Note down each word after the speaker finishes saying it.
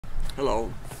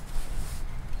Hello,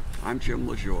 I'm Jim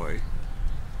LaJoie.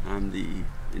 I'm the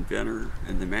inventor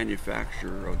and the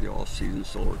manufacturer of the all-season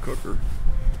solar cooker.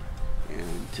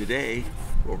 And today,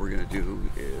 what we're going to do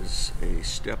is a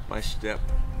step-by-step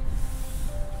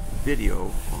video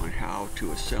on how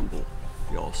to assemble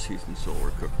the all-season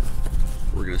solar cooker.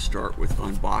 We're going to start with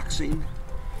unboxing,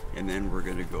 and then we're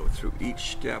going to go through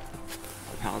each step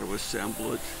of how to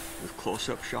assemble it with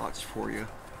close-up shots for you.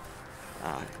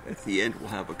 At the end, we'll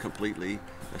have a completely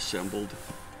assembled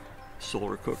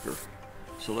solar cooker.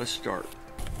 So let's start.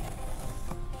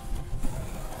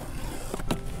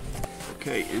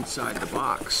 Okay, inside the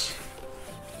box,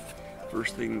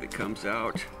 first thing that comes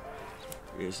out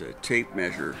is a tape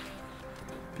measure,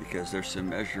 because there's some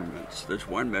measurements. There's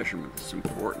one measurement that's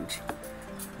important.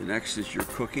 The next is your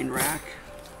cooking rack.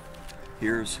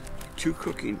 Here's 2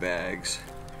 cooking bags,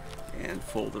 and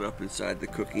folded up inside the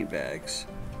cooking bags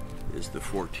is the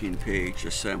 14-page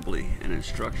assembly and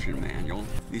instruction manual.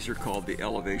 These are called the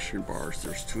elevation bars.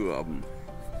 There's 2 of them,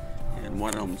 and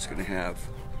one of them is going to have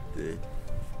the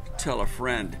Tell a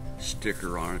Friend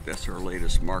sticker on it. That's our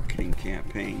latest marketing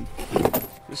campaign.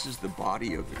 This is the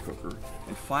body of the cooker.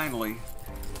 And finally,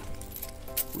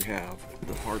 we have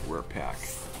the hardware pack.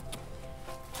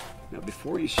 Now,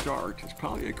 before you start, it's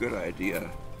probably a good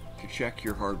idea to check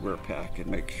your hardware pack and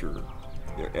make sure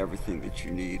that everything that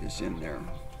you need is in there.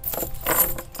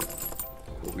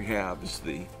 What we have is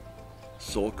the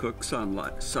SoulCook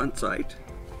Sunsight.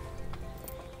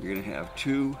 You're going to have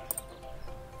 2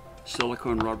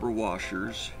 silicone rubber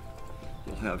washers.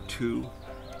 You'll have 2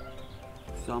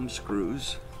 thumb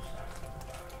screws.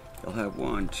 You'll have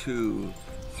 1, 2,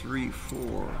 3,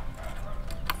 4,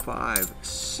 5,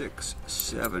 6,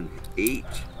 7, 8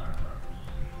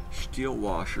 steel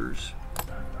washers.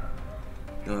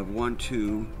 You'll have 1,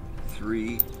 2,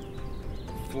 3,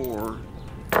 4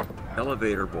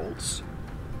 elevator bolts.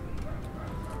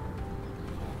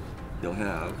 You'll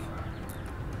have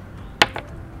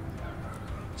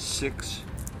 6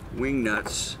 wing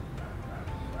nuts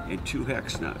and 2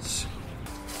 hex nuts.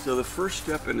 So the first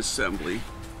step in assembly,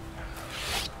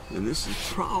 and this is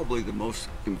probably the most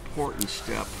important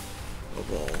step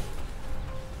of all,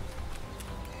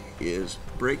 is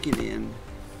breaking in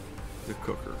the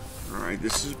cooker. All right,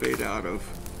 this is made out of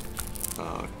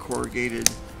corrugated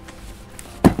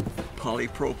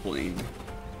polypropylene,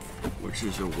 which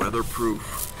is a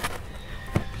weatherproof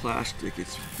plastic.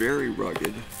 It's very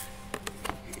rugged,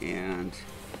 and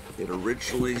it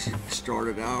originally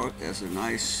started out as a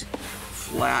nice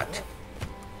flat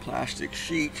plastic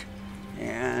sheet,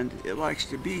 and it likes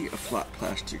to be a flat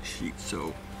plastic sheet.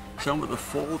 So some of the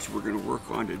folds we're going to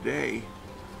work on today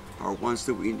are ones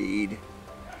that we need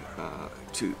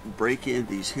to break in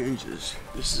these hinges.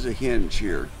 This is a hinge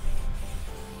here,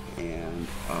 and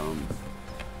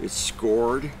it's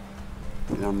scored,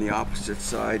 and on the opposite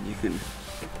side you can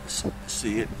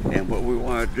see it. And what we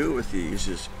want to do with these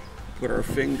is put our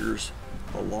fingers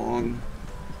along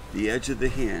the edge of the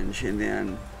hinge and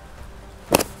then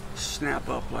snap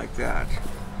up like that,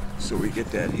 so we get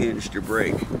that hinge to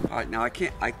break. All right, now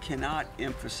I cannot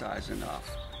emphasize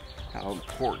enough how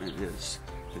important it is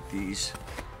that these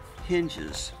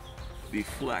hinges be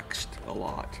flexed a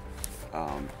lot.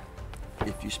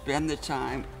 If you spend the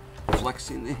time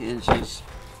flexing the hinges,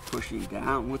 pushing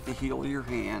down with the heel of your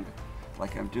hand,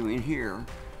 like I'm doing here,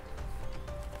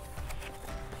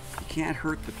 you can't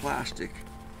hurt the plastic,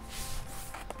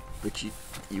 but you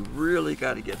really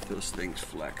got to get those things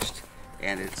flexed.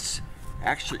 And it's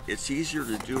easier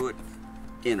to do it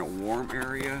in a warm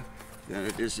area than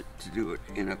it is to do it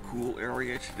in a cool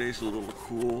area. Today's a little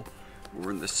cool.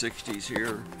 We're in the 60s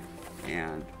here,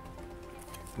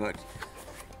 but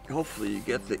hopefully you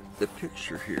get the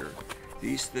picture here.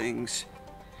 These things,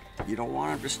 you don't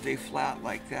want them to stay flat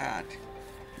like that.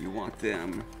 You want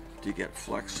them to get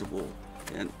flexible,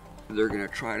 and they're going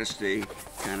to try to stay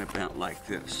kind of bent like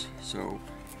this. So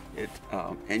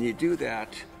and you do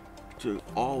that to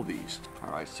all these.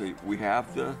 All right, so we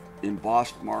have the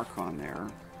embossed mark on there,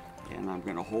 and I'm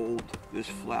going to hold this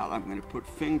flat. I'm going to put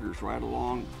fingers right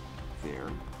along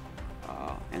there,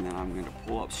 and then I'm going to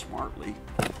pull up smartly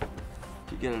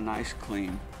to get a nice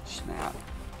clean snap.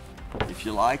 If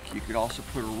you like, you could also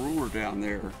put a ruler down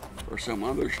there or some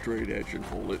other straight edge and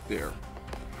hold it there.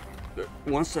 But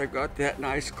once I've got that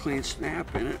nice clean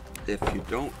snap in it, if you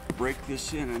don't break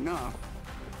this in enough,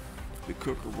 the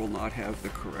cooker will not have the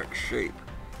correct shape,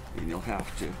 and you'll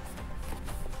have to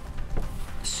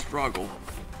struggle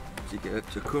to get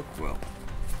it to cook well.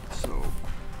 So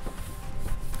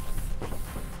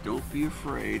don't be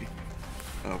afraid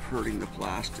of hurting the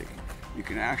plastic. You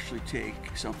can actually take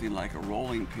something like a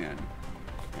rolling pin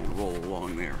and roll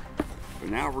along there. But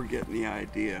now we're getting the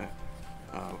idea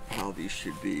of how these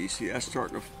should be. See, that's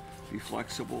starting to be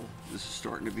flexible. This is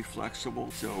starting to be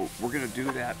flexible. So we're gonna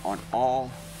do that on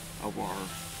all of our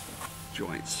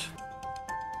joints.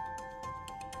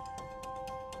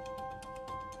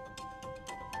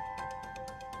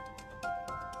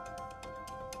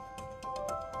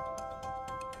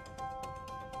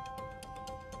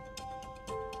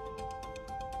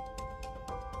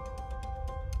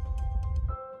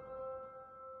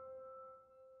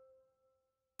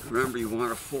 Remember, you want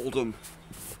to fold them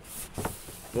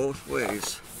both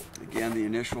ways. Again, the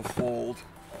initial fold,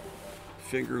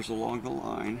 fingers along the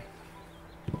line,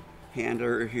 hand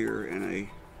over here, and a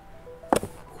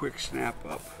quick snap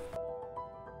up.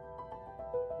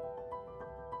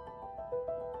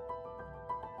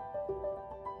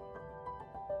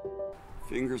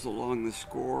 Fingers along the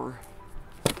score,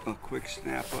 a quick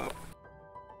snap up.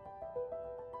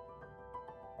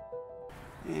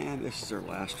 And this is our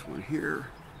last one here.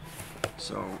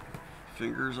 So,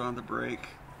 fingers on the brake,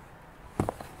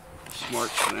 smart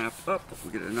snap up.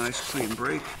 We get a nice clean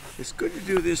brake. It's good to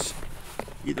do this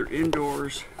either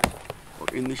indoors or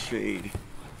in the shade.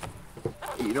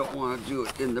 You don't want to do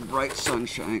it in the bright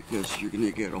sunshine because you're going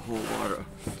to get a whole lot of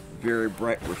very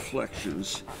bright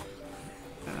reflections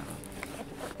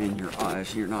in your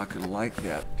eyes. You're not going to like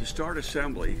that. To start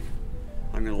assembly,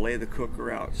 I'm going to lay the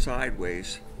cooker out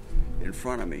sideways in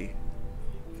front of me.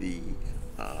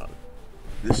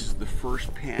 This is the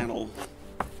first panel.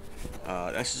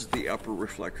 This is the upper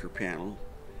reflector panel.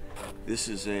 This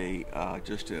is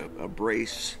just a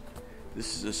brace.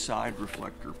 This is a side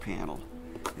reflector panel.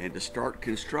 And to start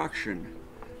construction,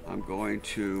 I'm going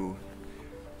to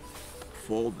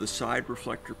fold the side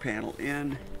reflector panel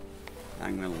in.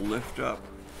 I'm going to lift up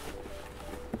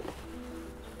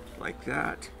like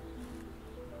that.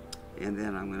 And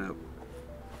then I'm going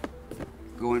to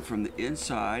go in from the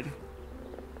inside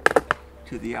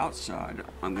to the outside.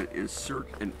 I'm going to insert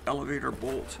an elevator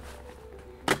bolt.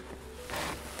 And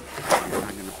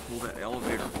I'm going to pull that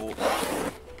elevator bolt,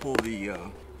 pull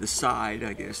the side,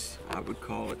 I guess I would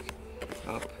call it,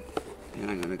 up. And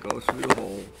I'm going to go through the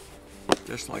hole,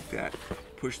 just like that.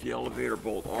 Push the elevator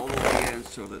bolt all the way in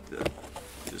so that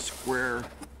the square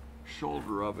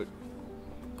shoulder of it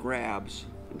grabs.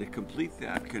 And to complete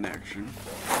that connection,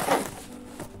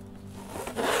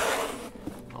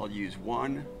 I'll use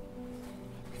one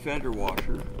fender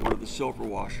washer, one of the silver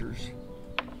washers,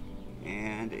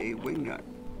 and a wing nut.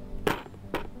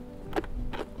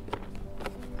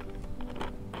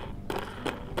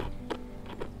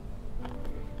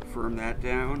 Firm that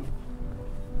down,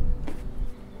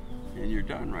 and you're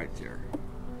done right there.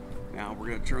 Now we're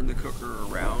going to turn the cooker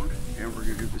around, and we're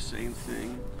going to do the same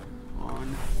thing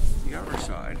on the other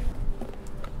side.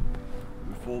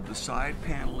 We fold the side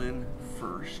panel in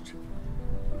first.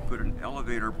 We put an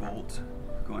elevator bolt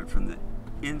going from the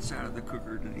inside of the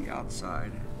cooker to the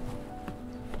outside.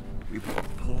 We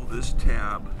pull this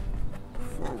tab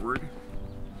forward.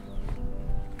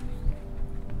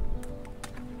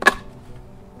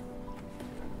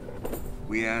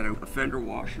 We add a fender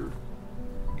washer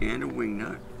and a wing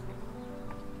nut.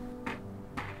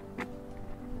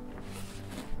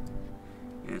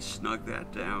 And snug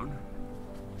that down.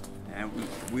 And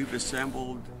we've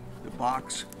assembled the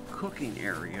box cooking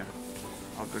area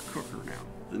of the cooker now.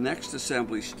 The next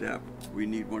assembly step, we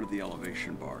need one of the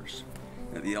elevation bars.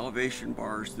 Now the elevation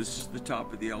bars, this is the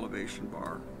top of the elevation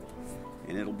bar,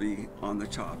 and it'll be on the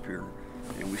top here.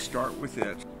 And we start with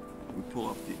it. We pull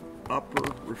up the upper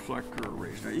reflector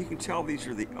arrays. Now you can tell these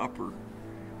are the upper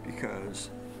because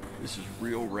this is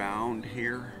real round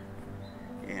here,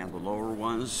 and the lower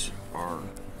ones are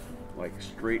like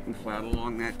straight and flat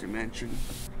along that dimension.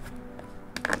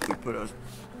 We put an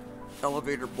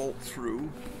elevator bolt through,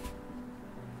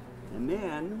 and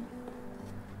then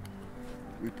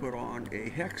we put on a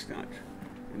hex nut.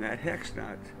 And that hex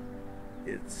nut,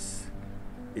 it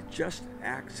just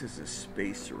acts as a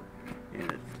spacer,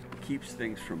 and it keeps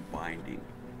things from binding.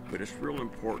 But it's real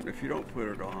important. If you don't put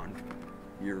it on,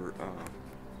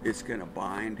 it's going to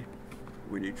bind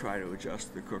when you try to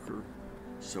adjust the cooker.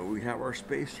 So we have our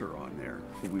spacer on there.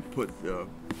 We put the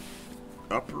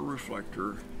upper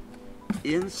reflector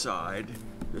inside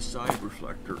the side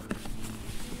reflector,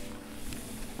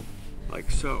 like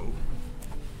so.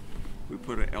 We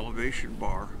put an elevation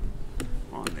bar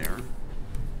on there.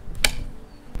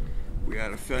 We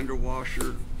add a fender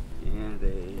washer and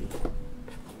a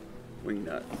wing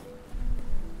nut.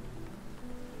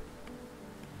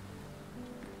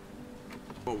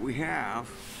 What we have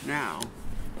now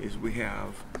is we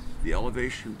have the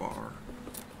elevation bar,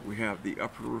 we have the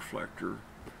upper reflector,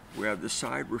 we have the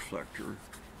side reflector,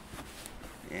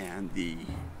 and the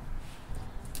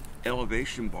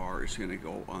elevation bar is going to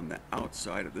go on the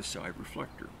outside of the side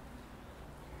reflector.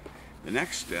 The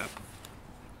next step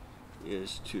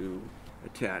is to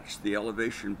attach the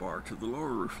elevation bar to the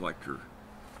lower reflector.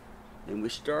 And we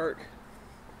start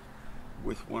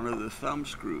with one of the thumb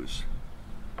screws.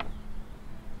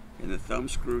 And the thumb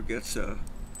screw gets a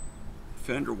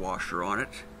fender washer on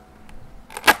it.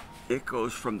 It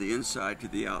goes from the inside to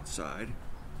the outside.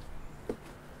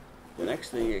 The next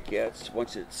thing it gets,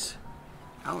 once it's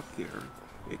out there,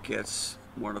 it gets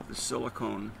one of the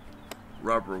silicone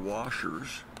rubber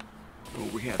washers. Well,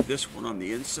 we have this one on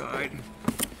the inside,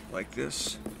 like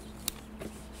this.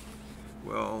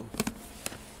 Well,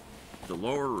 the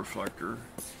lower reflector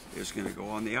is going to go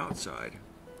on the outside.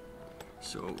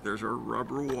 So there's our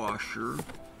rubber washer.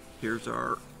 Here's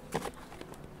our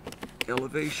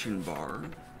elevation bar.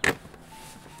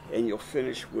 And you'll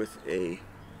finish with a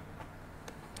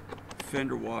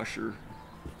fender washer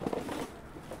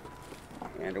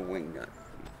and a wing nut.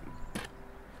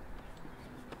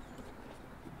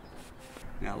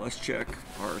 Now let's check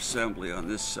our assembly on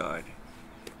this side.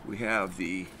 We have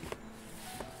the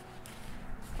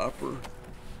upper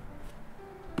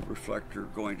reflector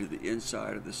going to the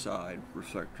inside of the side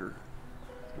reflector.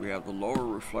 We have the lower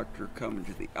reflector coming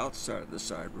to the outside of the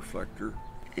side reflector,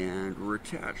 and we're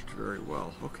attached very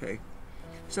well. Okay,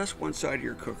 so that's one side of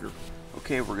your cooker.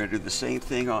 Okay, we're going to do the same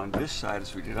thing on this side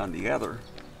as we did on the other.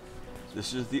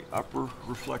 This is the upper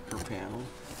reflector panel,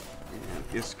 and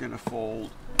it's going to fold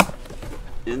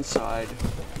inside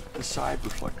the side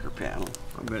reflector panel.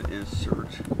 I'm going to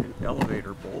insert an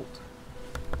elevator bolt.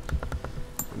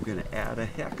 I'm going to add a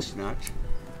hex nut.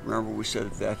 Remember, we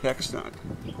said that hex nut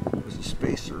was a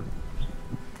spacer.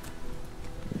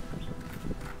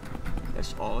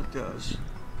 That's all it does.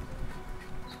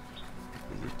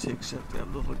 And it takes up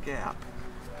that little gap.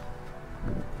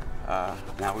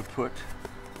 Now we put,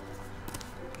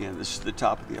 again, this is the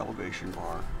top of the elevation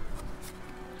bar.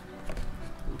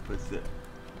 We put the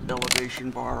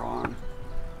elevation bar on.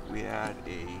 We add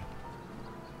a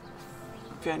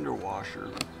fender washer.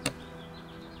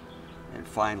 And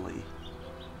finally,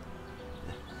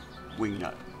 the wing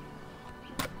nut.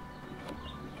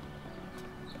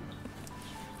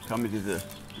 Coming to the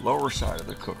lower side of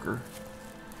the cooker,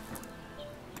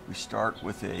 we start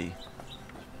with a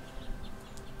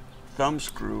thumb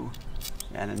screw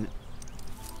and a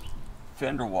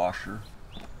fender washer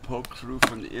poked through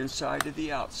from the inside to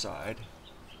the outside.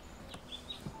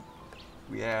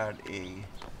 We add a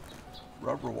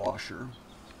rubber washer.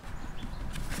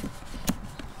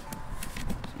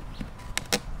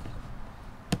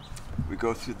 We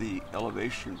go through the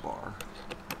elevation bar.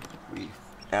 We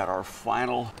add our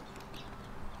final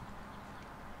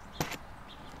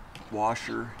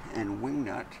washer and wing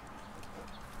nut,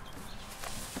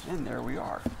 and there we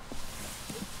are.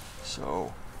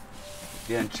 So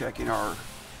again, checking our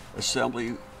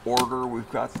assembly order, we've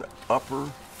got the upper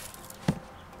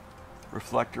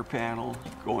reflector panel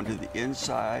going to the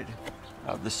inside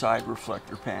of the side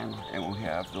reflector panel, and we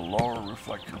have the lower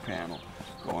reflector panel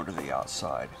going to the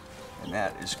outside. And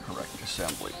that is correct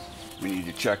assembly. We need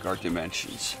to check our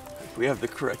dimensions. We have the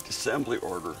correct assembly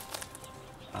order,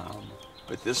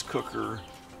 but this cooker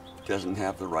doesn't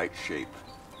have the right shape.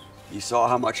 You saw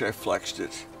how much I flexed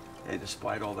it, and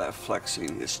despite all that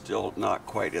flexing, it's still not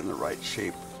quite in the right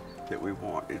shape that we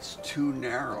want. It's too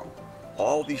narrow.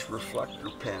 All these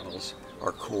reflector panels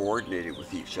are coordinated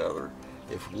with each other.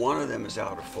 If one of them is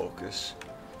out of focus,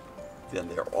 then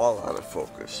they're all out of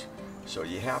focus. So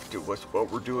you have to,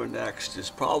 what we're doing next is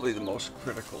probably the most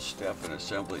critical step in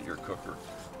assembling your cooker.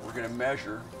 We're going to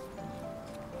measure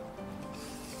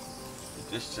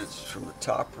the distance from the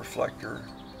top reflector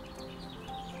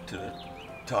to the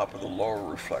top of the lower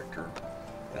reflector,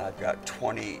 and I've got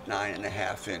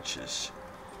 29.5 inches.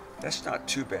 That's not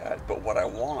too bad, but what I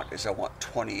want is I want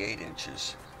 28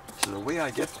 inches. So the way I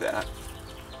get that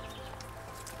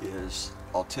is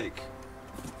I'll take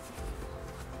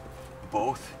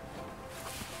both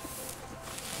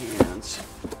hands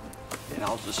and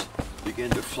I'll just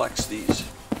begin to flex these,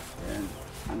 and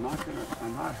I'm not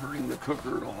hurting the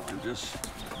cooker at all. I'm just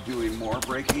doing more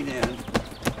breaking in,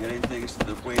 getting things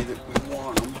the way that we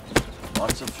want them.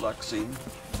 Lots of flexing,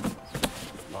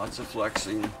 lots of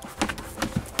flexing.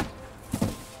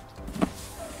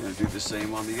 Gonna do the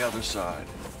same on the other side,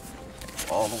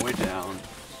 all the way down,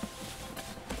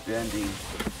 bending,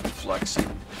 flexing,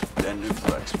 bend and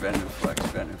flex, bend and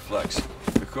flex, bend and flex.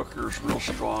 The cooker is real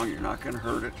strong, you're not going to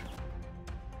hurt it.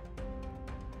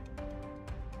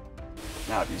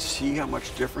 Now, do you see how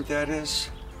much different that is?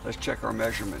 Let's check our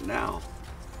measurement now.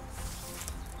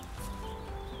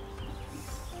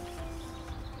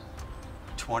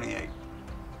 28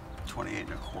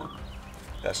 and a quarter.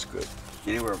 That's good.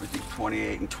 Anywhere between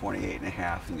 28 and 28 and a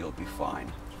half, and you'll be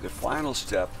fine. The final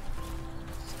step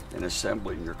in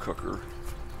assembling your cooker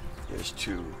is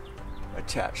to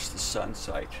attach the sun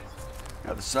sight.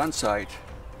 Now the sun sight,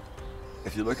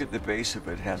 if you look at the base of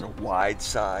it, has a wide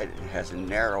side, it has a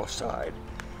narrow side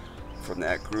from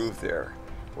that groove there.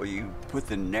 Well, you put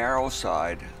the narrow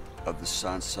side of the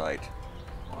sun sight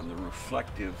on the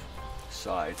reflective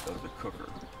side of the cooker,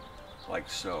 like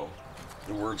so.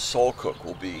 The word Soul Cook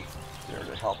will be there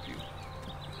to help you.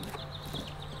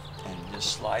 And you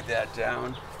just slide that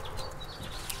down,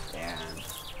 and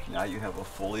now you have a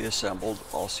fully assembled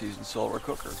all-season solar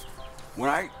cooker. When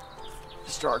I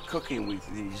start cooking with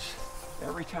these,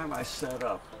 every time I set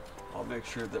up, I'll make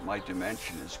sure that my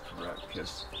dimension is correct,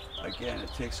 because again, it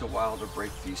takes a while to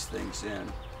break these things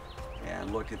in.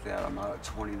 And look at that, I'm out at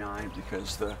 29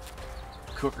 because the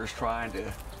cooker's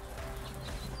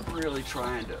really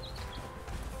trying to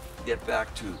get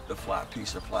back to the flat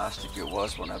piece of plastic it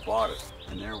was when I bought it.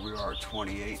 And there we are at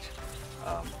 28.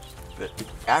 But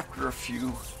after a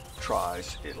few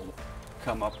tries, it'll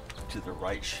come up to the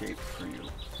right shape for you.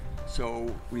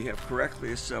 So we have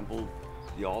correctly assembled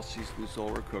the all-season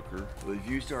solar cooker. We've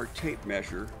used our tape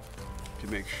measure to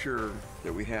make sure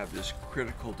that we have this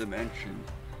critical dimension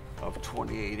of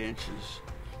 28 inches,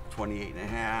 28 and a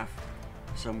half,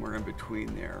 somewhere in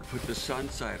between there. Put the sun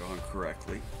sight on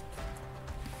correctly.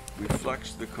 We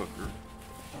flex the cooker.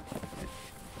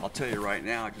 I'll tell you right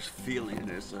now, just feeling it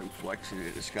as I'm flexing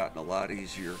it, it's gotten a lot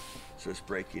easier. So it's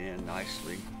breaking in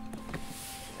nicely.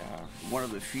 One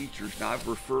of the features, now I've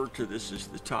referred to this as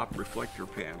the top reflector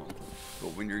panel,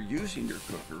 but when you're using your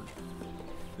cooker,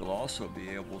 you'll also be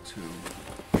able to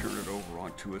turn it over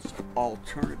onto its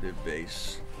alternative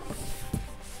base,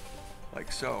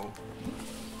 like so,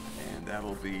 and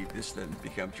that'll be, this then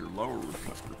becomes your lower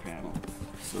reflector panel.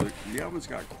 So the oven's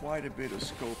got quite a bit of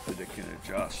scope that it can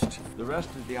adjust. The rest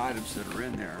of the items that are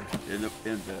in there, in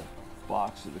the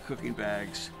box, are the cooking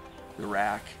bags, the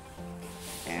rack,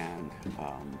 and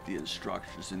the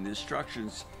instructions. And the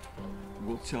instructions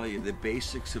will tell you the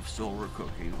basics of solar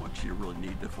cooking, what you really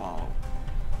need to follow.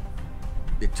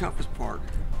 The toughest part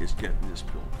is getting this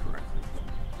built correctly.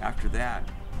 After that,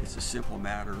 it's a simple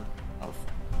matter of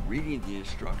reading the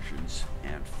instructions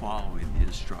and following the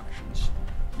instructions.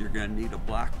 You're going to need a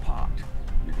black pot.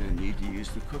 You're going to need to use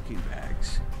the cooking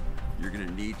bags. You're going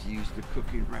to need to use the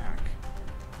cooking rack.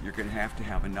 You're going to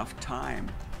have enough time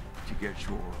to get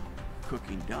your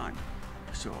cooking done.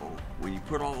 So when you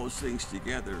put all those things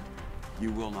together, you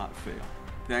will not fail.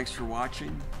 Thanks for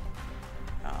watching.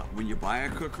 When you buy a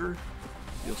cooker,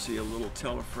 you'll see a little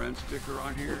tell a friend sticker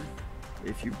on here.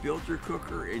 If you build your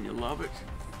cooker and you love it,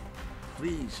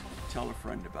 please tell a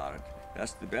friend about it.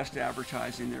 That's the best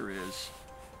advertising there is,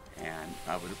 and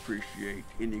I would appreciate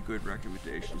any good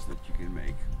recommendations that you can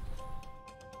make.